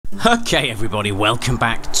Okay everybody, welcome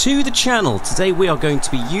back to the channel. Today we are going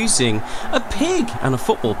to be using a pig and a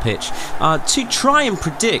football pitch to try and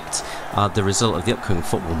predict the result of the upcoming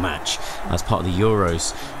football match as part of the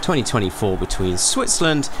Euros 2024 between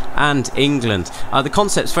Switzerland and England. The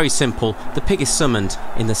concept's very simple. The pig is summoned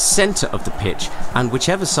in the centre of the pitch, and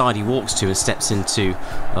whichever side he walks to and steps into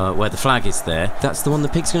where the flag is there, that's the one the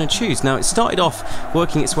pig's going to choose. Now it started off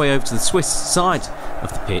working its way over to the Swiss side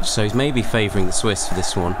of the pitch, so he's maybe favouring the Swiss for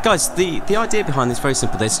this one. Guys, the idea behind this is very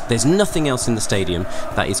simple. There's nothing else in the stadium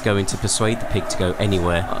that is going to persuade the pig to go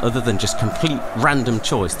anywhere other than just complete random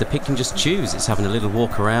choice. The pig can just choose. It's having a little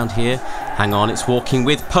walk around here. Hang on, it's walking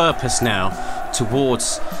with purpose now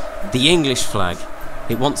towards the English flag.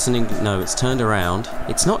 It wants an England. No, it's turned around.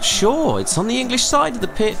 It's not sure. It's on the English side of the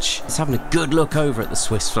pitch. It's having a good look over at the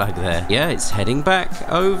Swiss flag there. Yeah, it's heading back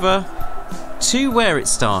over to where it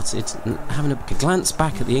started, having a glance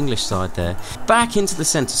back at the English side there. Back into the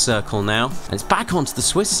centre circle now, and it's back onto the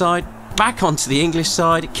Swiss side, back onto the English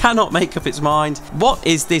side. It cannot make up its mind. What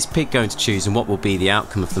is this pig going to choose, and what will be the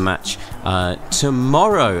outcome of the match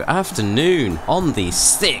tomorrow afternoon on the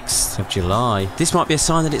 6th of July? This might be a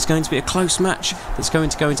sign that it's going to be a close match that's going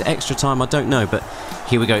to go into extra time. I don't know, but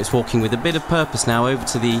here we go. It's walking with a bit of purpose now over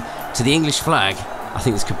to the English flag. I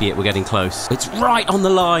think this could be it. We're getting close. It's right on the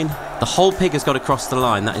line. The whole pig has got to cross the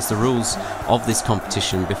line. That is the rules of this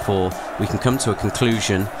competition before we can come to a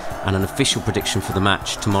conclusion and an official prediction for the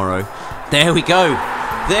match tomorrow. There we go.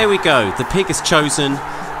 There we go. The pig has chosen.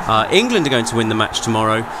 England are going to win the match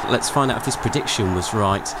tomorrow. Let's find out if this prediction was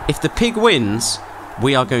right. If the pig wins,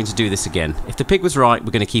 we are going to do this again. If the pig was right,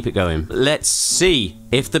 we're going to keep it going. Let's see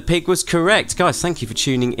if the pig was correct. Guys, thank you for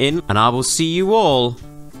tuning in, and I will see you all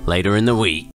later in the week.